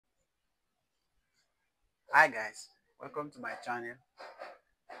Hi guys, welcome to my channel.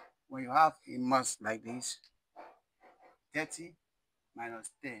 When you have a mass like this, 30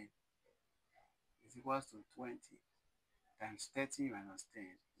 minus 10 is equals to 20 times 30 minus 10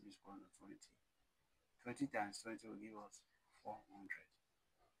 is equal to 20. 20 times 20 will give us 400.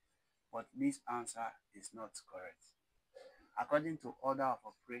 But this answer is not correct. According to order of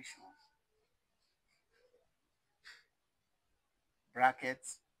operations,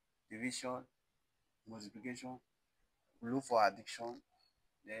 brackets, division, multiplication, look for addition,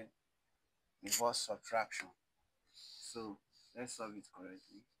 then reverse subtraction. So let's solve it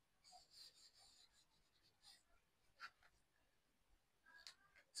correctly.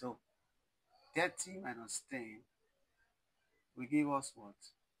 So 30 minus 10 will give us what?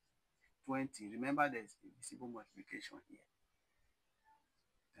 20. Remember there's invisible multiplication here.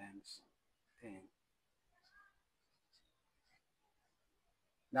 Times 10.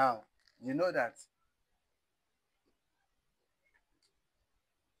 Now, you know that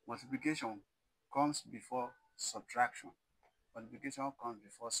multiplication comes before subtraction. Multiplication comes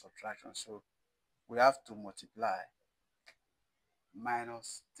before subtraction. So we have to multiply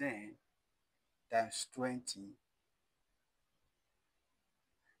minus 10 times 20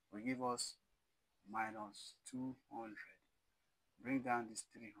 will give us minus 200. Bring down this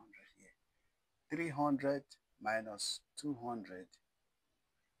 300 here. 300 minus 200.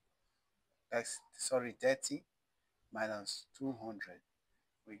 Sorry, 30 minus 200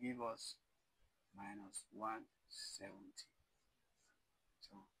 will give us minus 170.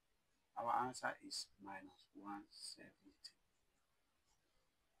 So our answer is minus 170.